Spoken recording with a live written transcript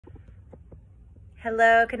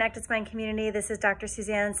Hello, Connected Spine community. This is Dr.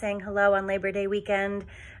 Suzanne saying hello on Labor Day weekend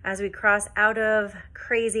as we cross out of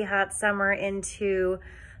crazy hot summer into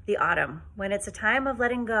the autumn, when it's a time of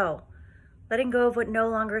letting go of what no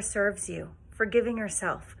longer serves you, forgiving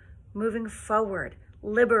yourself, moving forward,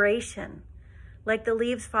 liberation. Like the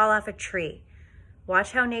leaves fall off a tree.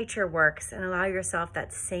 Watch how nature works and allow yourself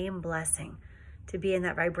that same blessing to be in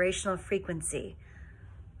that vibrational frequency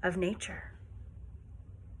of nature.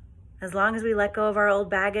 As long as we let go of our old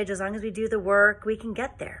baggage, as long as we do the work, we can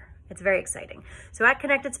get there. It's very exciting. So at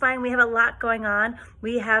Connected Spine, we have a lot going on.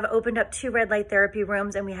 We have opened up 2 red light therapy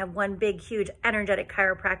rooms, and we have 1 big, huge, energetic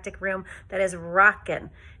chiropractic room that is rocking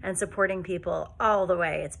and supporting people all the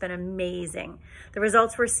way. It's been amazing. The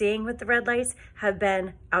results we're seeing with the red lights have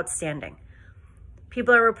been outstanding.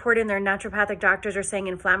 People are reporting, their naturopathic doctors are saying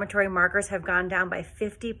inflammatory markers have gone down by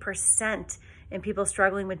 50% in people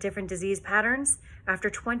struggling with different disease patterns after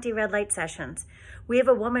 20 red light sessions. We have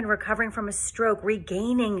a woman recovering from a stroke,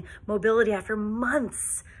 regaining mobility after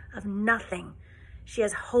months of nothing. She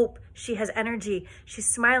has hope, she has energy, she's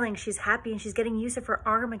smiling, she's happy, and she's getting use of her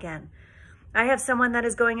arm again. I have someone that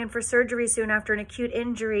is going in for surgery soon after an acute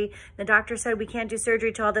injury. The doctor said we can't do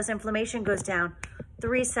surgery till all this inflammation goes down.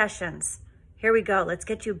 3 sessions. Here we go. Let's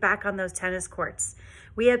get you back on those tennis courts.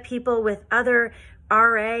 We have people with other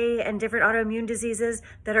RA and different autoimmune diseases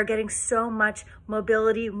that are getting so much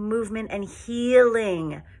mobility, movement, and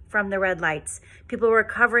healing from the red lights. People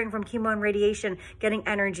recovering from chemo and radiation, getting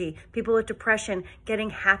energy. People with depression,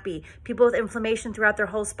 getting happy. People with inflammation throughout their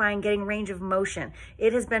whole spine, getting range of motion.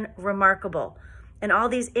 It has been remarkable. And all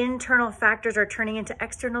these internal factors are turning into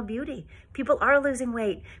external beauty. People are losing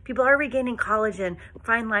weight. People are regaining collagen,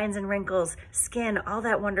 fine lines and wrinkles, skin, all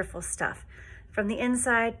that wonderful stuff from the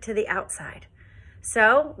inside to the outside.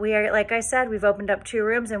 So we are, like I said, we've opened up 2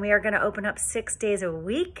 rooms, and we are going to open up 6 days a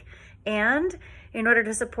week. And in order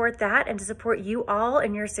to support that and to support you all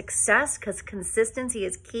in your success, because consistency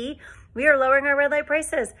is key, we are lowering our red light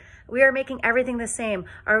prices. We are making everything the same.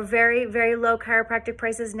 Our very, very low chiropractic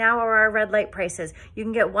prices now are our red light prices. You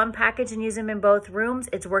can get 1 package and use them in both rooms.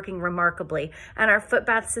 It's working remarkably. And our foot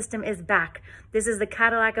bath system is back. This is the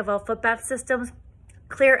Cadillac of all foot bath systems.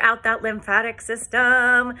 Clear out that lymphatic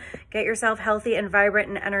system, get yourself healthy and vibrant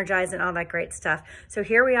and energized and all that great stuff. So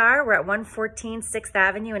here we are, we're at 114 6th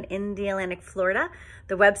Avenue in Indialantic, Florida.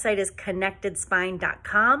 The website is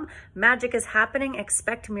connectedspine.com. Magic is happening,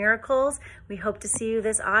 expect miracles. We hope to see you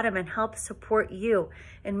this autumn and help support you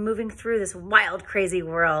in moving through this wild, crazy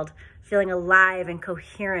world, feeling alive and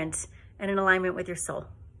coherent and in alignment with your soul.